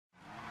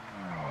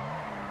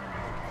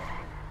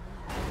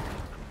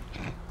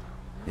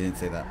You didn't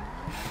say that.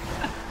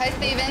 Hi,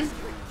 Steven.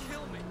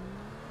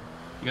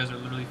 You guys are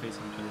literally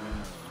facing each other right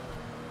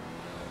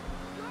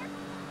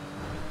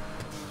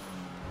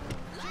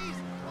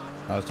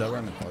now. Oh, is Joe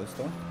around the clothes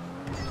store?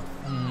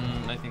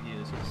 I think he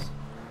is. Yes.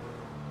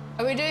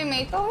 Are we doing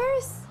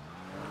makeovers?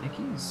 I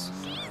think he's.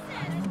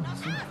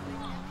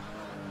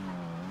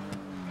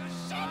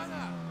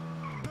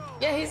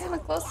 Yeah, he's in the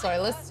clothes store.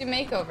 Let's do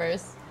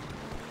makeovers.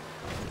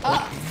 Oh.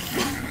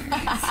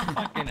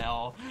 Fucking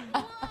hell.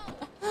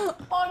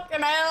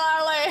 Fucking hell,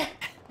 Harley.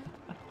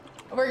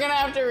 We're gonna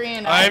have to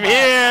reenact. I'm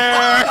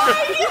here!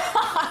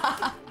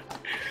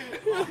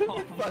 You're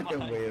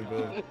fucking weird,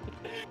 bro.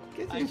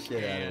 Get your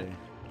shit out of here.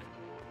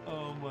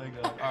 Oh my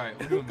god. Alright,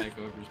 we're doing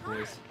makeovers,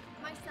 boys.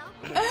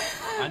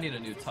 I need a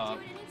new top.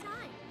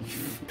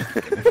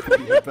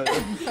 Yeah, but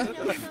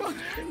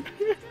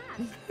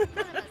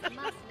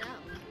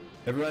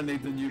everyone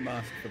needs a new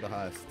mask for the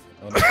heist.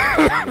 Oh, no,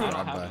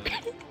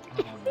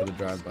 for the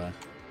drive-by.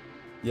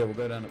 Yeah, we'll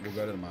go to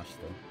the marsh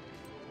store.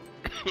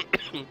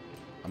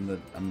 I'm the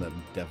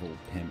devil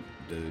pimp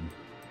dude.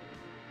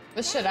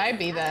 What should I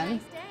be then?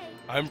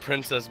 I'm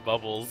Princess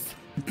Bubbles.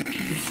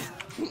 Is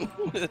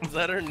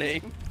that her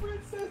name?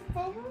 Princess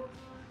Bubbles?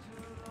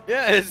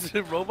 Yeah, it's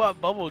robot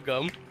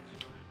bubblegum.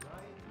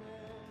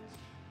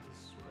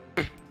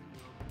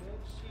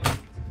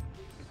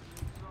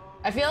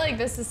 I feel like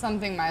this is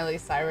something Miley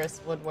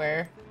Cyrus would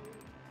wear.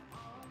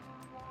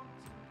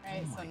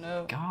 Right, Oh so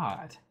my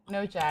god.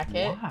 no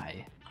jacket.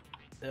 Why?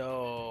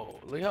 Yo,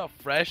 look how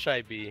fresh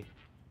I be.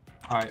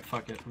 Alright,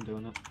 fuck it. I'm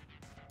doing it.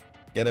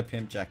 Get a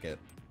pimp jacket.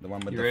 The one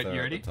with You the ready? fur You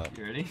at ready? the top.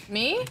 You ready?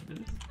 Me?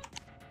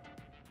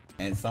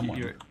 And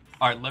someone.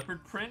 Alright,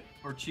 leopard print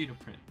or cheetah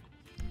print?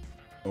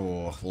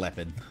 Oh,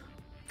 leopard.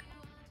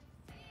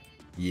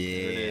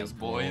 Yeah, There it is,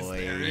 boys. boy.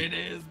 There it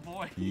is,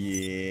 boys.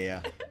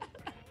 Yeah.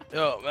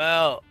 Yo,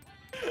 Mel.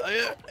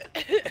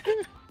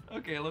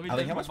 Okay, let me. I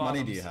think do how my much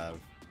money do bottoms.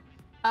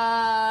 you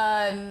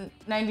have?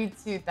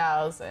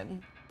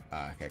 92,000.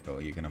 Ah, okay,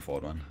 cool. You can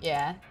afford one.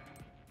 Yeah.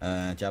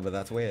 Jabba,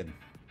 that's weird.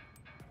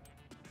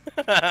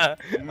 A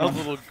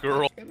little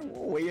girl.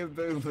 Fucking weird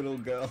little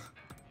girl.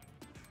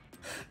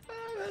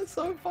 Oh, that's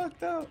so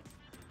fucked up.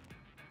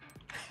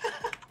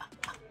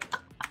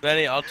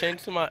 Benny, I'll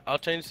change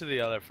to the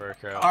other fur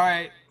coat.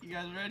 Alright, you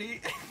guys ready?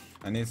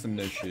 I need some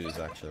new shoes,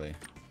 actually.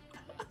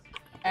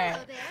 Alright.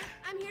 Hello there.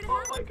 I'm here to Oh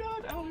help. my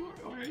god, Ellie,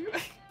 where are you?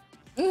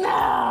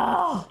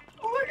 No!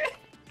 Oh,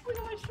 look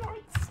at my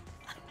shorts.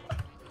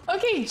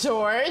 Okay,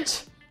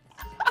 George.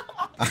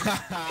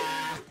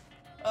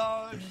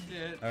 Oh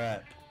shit.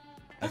 Alright.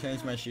 I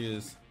changed my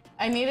shoes.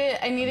 I need to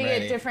Ready.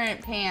 get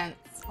different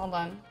pants. Hold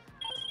on.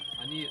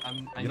 I need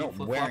You're not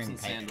flip-flops wearing and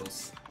pants.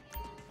 sandals.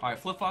 Alright,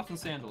 flip-flops and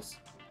sandals.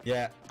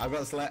 Yeah, I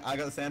got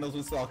sandals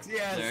with socks.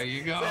 Yes! There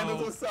you go.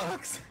 Sandals with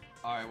socks.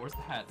 Alright, where's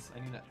the hats? I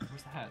need that.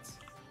 Where's the hats?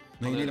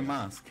 No, you Oh, need a there.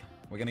 mask.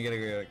 We're gonna go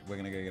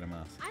get a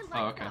mask. I like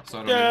Oh, okay. that. So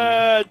I don't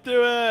Yeah,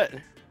 do it.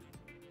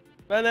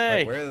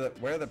 Benny. Wait,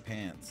 where are the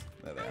pants?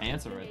 There they are.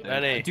 pants are right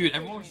there. Benny. Dude,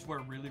 everyone just wear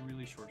really,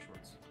 really short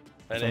shorts.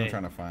 That's what I'm Benny.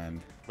 trying to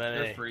find.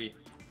 They're Benny. free.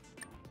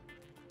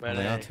 Oh,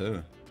 they are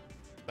too.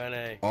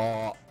 Benny.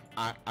 Oh,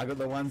 I got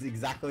the ones,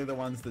 exactly the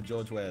ones that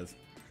George wears.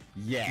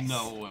 Yes.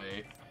 No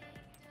way.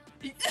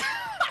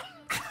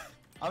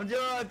 I'm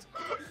George.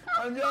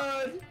 I'm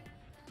George.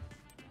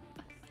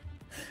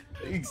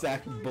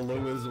 Exact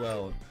blue as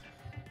well.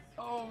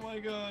 Oh my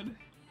god.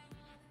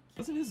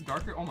 Wasn't his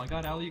darker? Oh my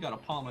god, Ali, you got a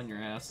palm on your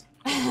ass.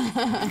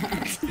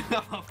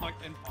 A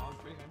fucking palm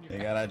tree on your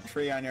You ass. got a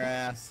tree on your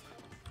ass.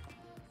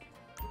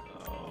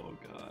 Oh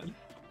god.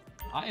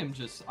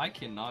 I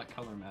cannot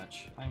color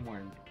match. I'm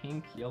wearing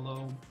pink,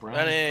 yellow, brown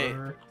Benny.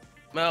 fur.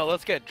 Mel,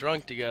 let's get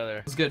drunk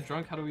together. Let's get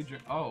drunk. How do we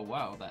drink? Oh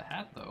wow, that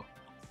hat though.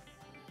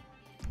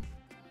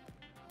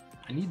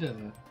 I need a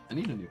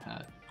new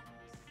hat.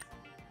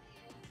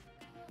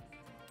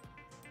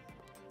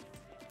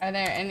 Are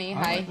there any I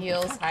high like the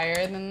heels top.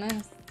 higher than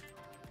this?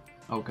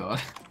 Oh god.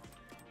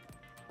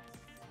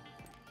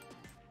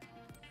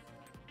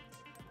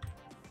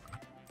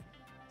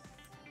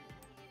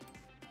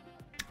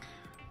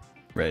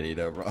 Ready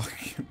to rock.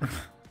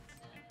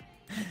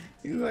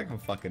 He's like a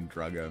fucking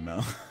druggo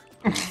now.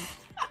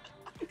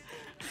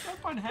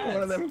 Fun hats.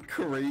 One of them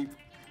creep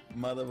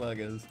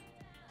motherfuckers.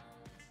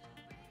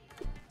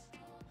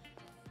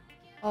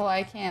 Oh,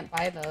 I can't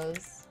buy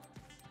those.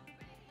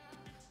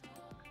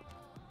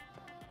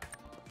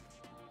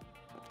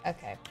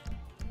 Okay.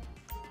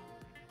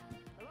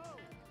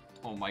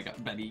 Oh my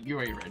god, Betty, you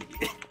ain't ready.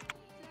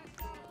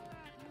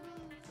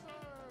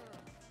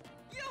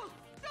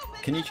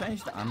 Can you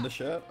change the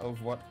undershirt of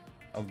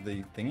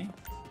the thingy?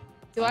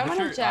 Do I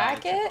want a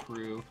jacket?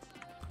 Crew.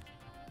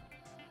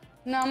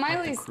 No,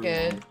 Miley's crew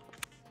good. one.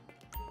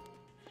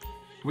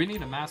 We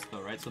need a mask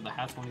though, right? So the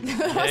hats won't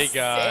even. Hey,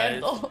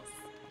 guys. Sandals.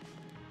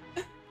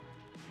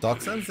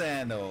 Socks and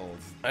sandals.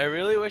 I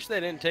really wish they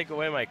didn't take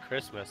away my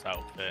Christmas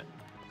outfit.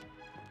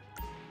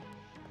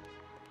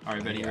 All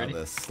right, Betty, you Yeah, ready? the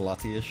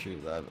sluttiest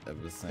shoes I've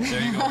ever seen.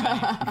 There you go,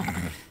 Betty.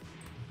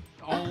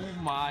 Oh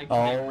my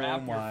god! Oh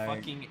Wrap my- your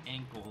fucking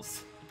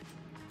ankles.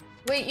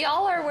 Wait,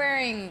 y'all are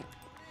wearing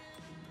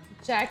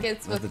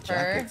jackets with the fur?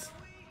 jackets.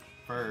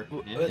 Fur.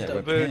 With Yeah. Yeah, the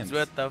with boots, pants.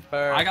 with the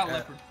fur. I got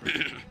leopard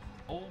fur.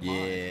 Oh my.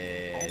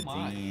 Yeah, Oh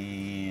my.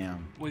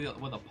 damn.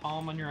 With a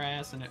palm on your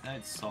ass and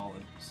it's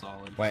solid.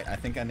 Solid. Wait, I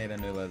think I need a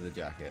new leather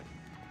jacket.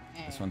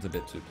 This one's a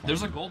bit too plain.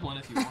 There's a gold one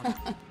if you want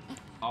it.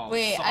 Oh,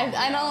 Wait, solid,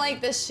 I don't Allie.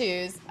 like the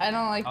shoes. I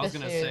don't like I the was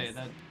shoes. gonna say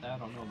that I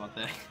don't know about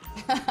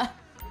that.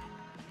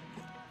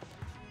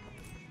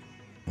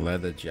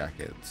 Leather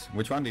jackets.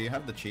 Which one do you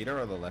have? The cheetah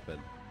or the leopard?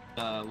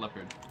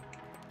 Leopard.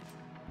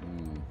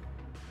 Ooh.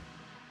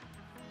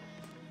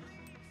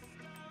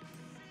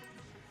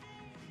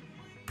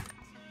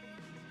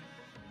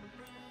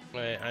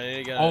 Wait, I need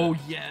to get. Oh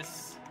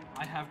yes,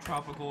 I have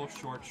tropical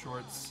short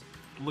shorts.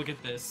 Look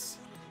at this.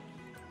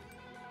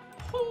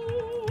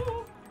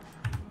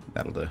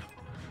 That'll do.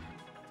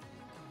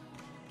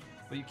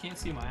 But you can't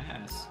see my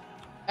ass.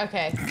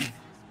 Okay.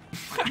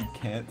 You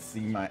can't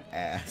see my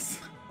ass.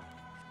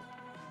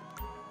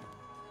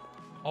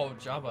 Oh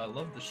Jabba, I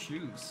love the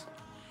shoes.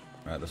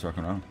 Alright, let's rock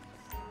and roll.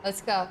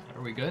 Let's go.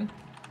 Are we good?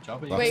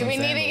 Jabba, you Rock Wait, some we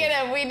need to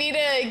sandals. we need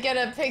to get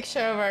a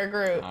picture of our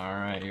group All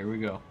right, here we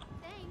go.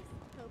 Thanks.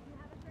 Hope you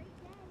have a great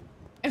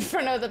day. in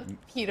front of the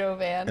pedo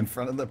van. In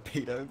front of the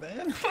pedo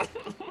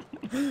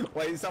van?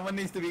 Wait, someone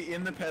needs to be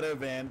in the pedo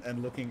van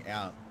and looking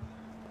out.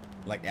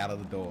 Like out of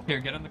the door. Here,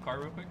 get in the car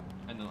real quick,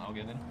 and then I'll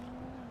get in, and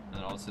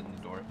then I'll sit in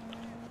the door.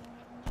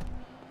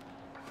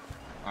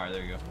 All right,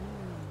 there you go.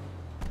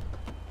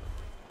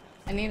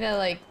 I need to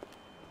like.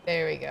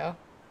 There we go.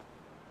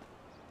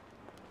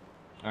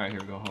 All right,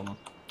 here we go. Hold on.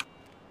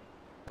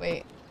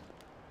 Wait.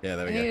 Yeah,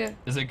 there I we need go. to.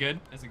 Is it good?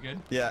 Is it good?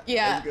 Yeah.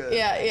 Yeah, that's good.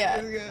 yeah, yeah.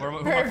 That's good. Who am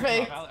I Perfect.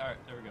 talking about? All right,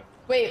 there we go.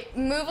 Wait,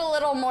 move a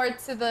little more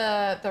to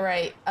the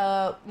right.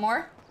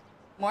 More?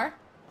 More?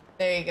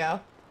 There you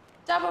go.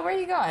 Jabba, where are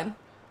you going?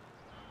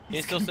 Can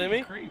you still see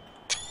me? Creep.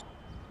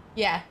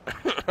 Yeah.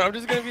 I'm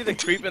just gonna be the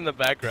creep in the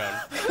background.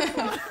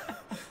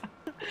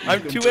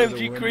 I'm Looking 2 through the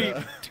MG creep.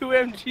 window. 2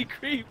 MG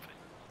creep.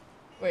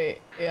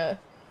 Wait, yeah.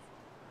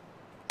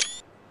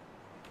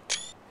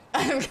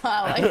 I'm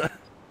kind of like.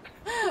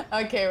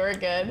 Okay, we're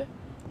good.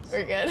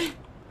 We're good.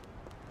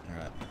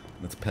 Alright,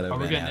 let's pedo Oh,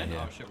 we're van getting out in. here.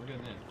 Oh shit, we're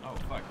getting in. Oh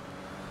fuck.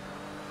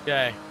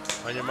 Okay,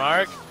 on your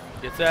mark,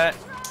 get set,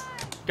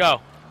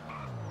 go.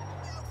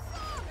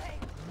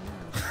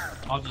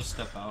 I'll just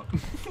step out.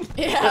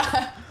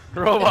 Yeah.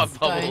 Robot That's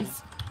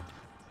bubbles.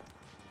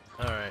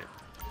 Alright.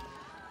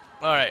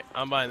 Alright,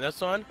 I'm buying this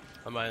one.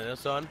 I'm buying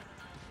this one.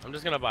 I'm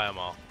just gonna buy them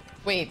all.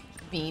 Wait,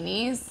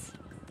 beanies?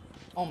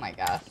 Oh my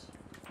gosh.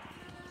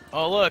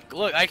 Oh look,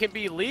 look, I can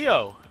be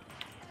Leo.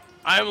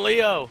 I'm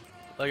Leo.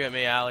 Look at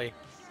me, Allie.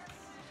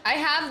 I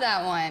have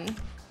that one.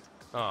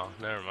 Oh,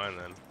 never mind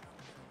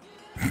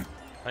then.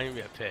 I can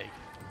be a pig.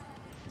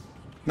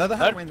 No, the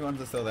That- Halloween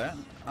ones are still there.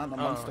 Aren't the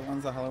monster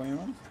ones the Halloween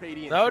ones?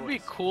 That would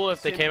be cool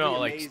if they came out with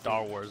like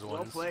Star Wars Well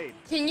ones. played.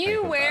 Can you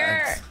Paper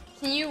wear? bags.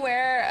 Can you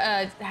wear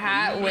a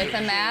hat with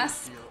a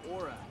mask? Your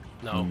aura.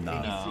 No.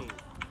 No. No.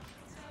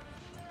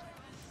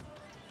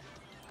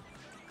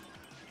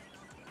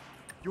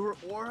 Your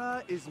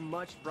aura is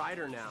much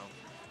brighter now.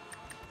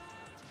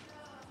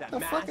 That The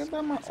fuck is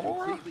that, my has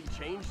aura? completely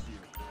changed you.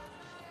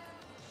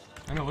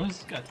 I know, what is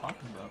this guy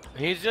talking about?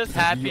 He's just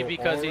happy Your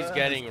because he's aura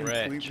getting has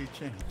rich. completely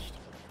changed.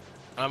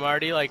 I'm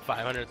already like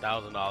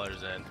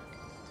 $500,000 in.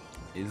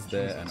 Is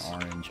there Jesus.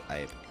 an orange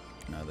ape?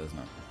 No, there's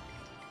not.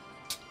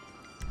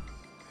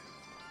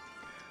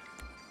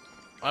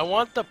 I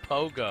want the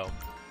pogo.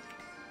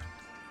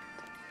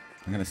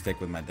 I'm gonna stick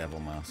with my devil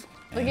mask.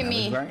 Look And at I was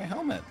me. wearing a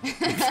helmet.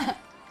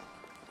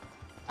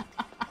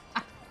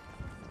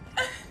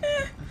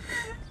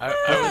 I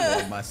I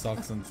love my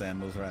socks and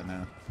sandals right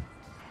now.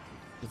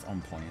 It's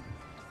on point.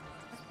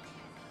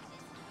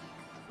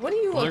 What are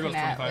you Well, there looking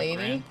goes at, 25 lady?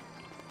 grand.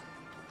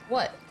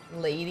 What,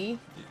 lady?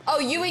 Oh,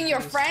 you and your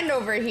friend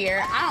over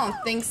here. I don't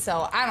think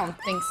so. I don't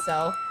think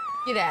so.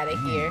 Get out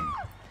of here.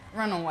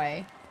 Run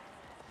away.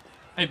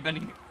 Hey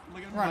Benny,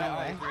 look at Run my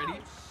away. eyes. Ready?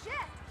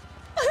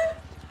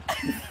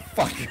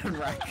 Fucking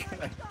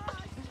raccoon.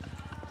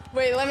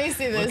 Wait, let me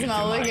see this. Look No,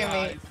 into look my at me.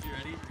 eyes. You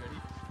ready? You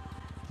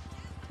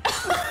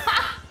ready?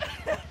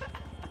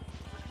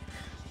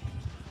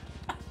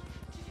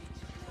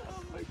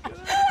 Oh my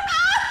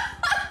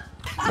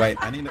god. Wait,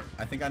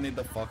 I think I need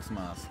the fox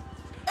mask.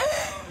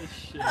 Oh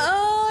shit.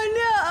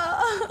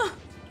 Oh no!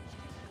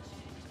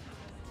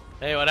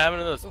 Hey, what happened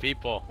to those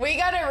people? We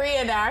gotta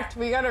reenact.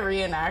 We gotta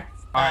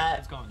reenact All right, that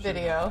let's go on, shoot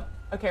video.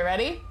 Okay,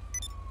 ready?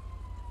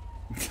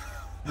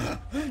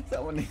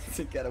 Someone needs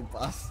to get a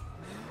bus.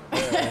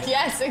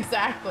 Yes,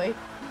 exactly.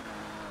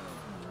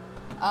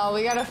 Oh,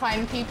 we gotta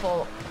find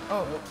people.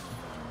 Oh,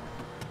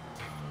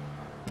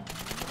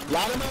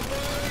 Light him up, boys!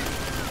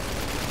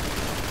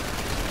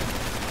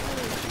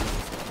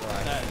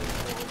 That is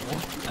horrible.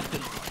 That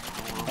is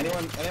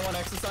horrible. Anyone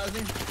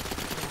exercising?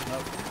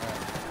 Nope.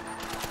 Alright.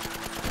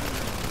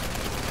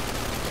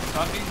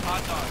 Stop eating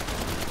hot dogs.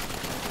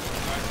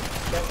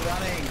 Stop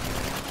running.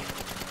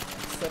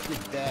 Accept your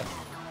death.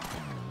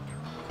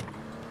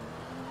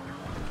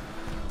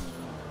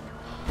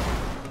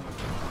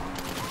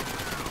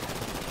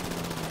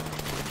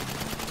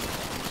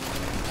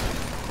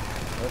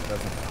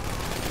 doesn't.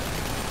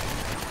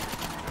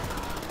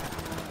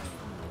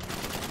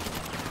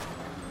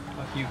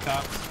 Fuck you,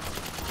 cops.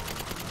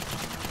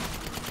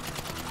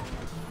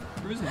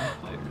 Cruising with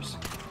players.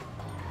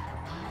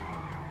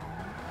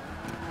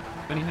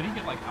 Benny, how do you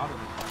get like out of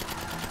the car?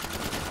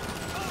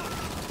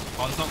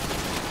 Oh, there's something.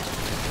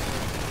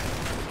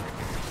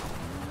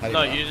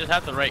 No, you just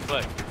have to right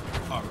click.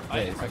 Oh,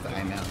 Yeah, you have to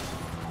aim out.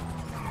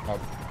 Oh,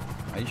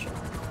 are you sure?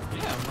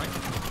 Yeah, I'm right.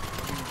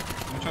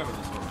 Let me try with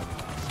this one.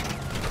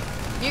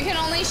 You can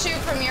only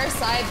shoot from your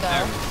side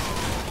though.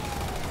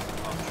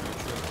 Oh,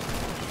 true.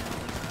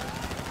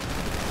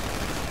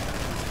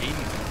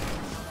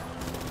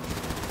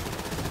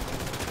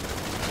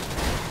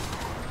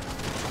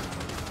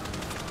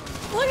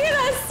 Look at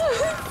us!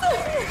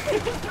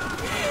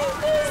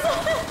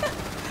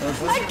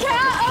 A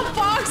cat, a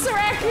box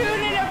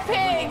raccoon, and a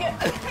pig!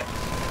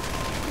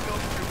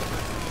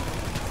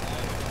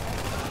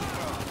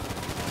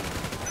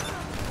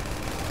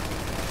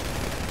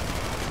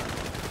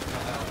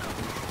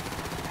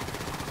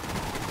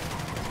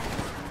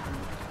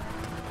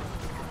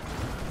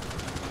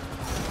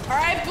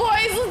 Alright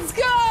boys, let's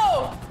go!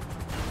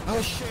 Oh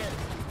shit!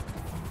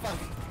 Fuck.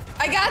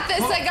 I got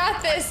this, I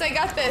got this, I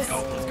got this.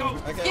 Let's go.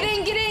 Okay. Get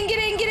in, get in, get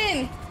in, get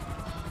in!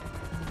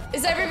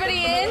 Is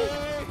everybody in?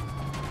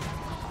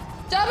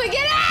 Jabba,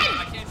 get in!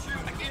 I can't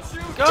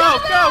shoot. Go,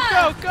 Jump go,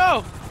 up!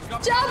 go, go!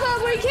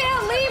 Jabba, we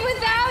can't leave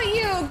without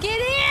you! Get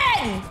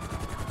in!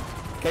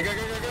 Okay, go.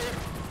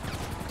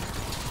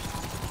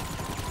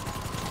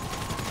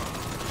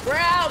 We're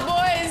out,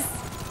 boys!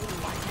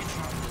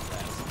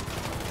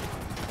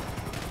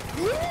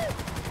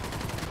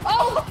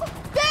 Oh,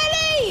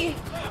 Benny!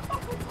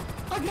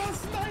 I got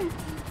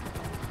sniped!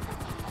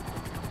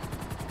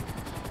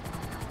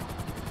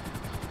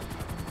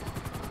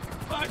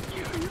 Fuck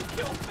you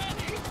killed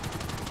Benny.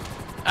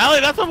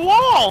 Allie, that's a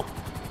wall!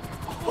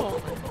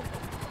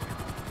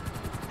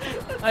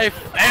 Hey,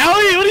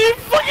 Allie, what are you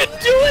fucking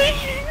doing?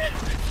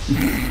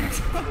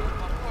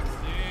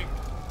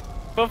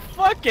 For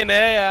fucking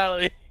A,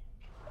 Allie.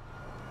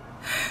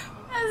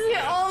 That's the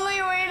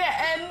only way to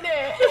end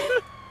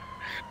it.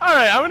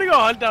 Alright, I'm gonna go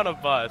hunt down a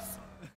bus.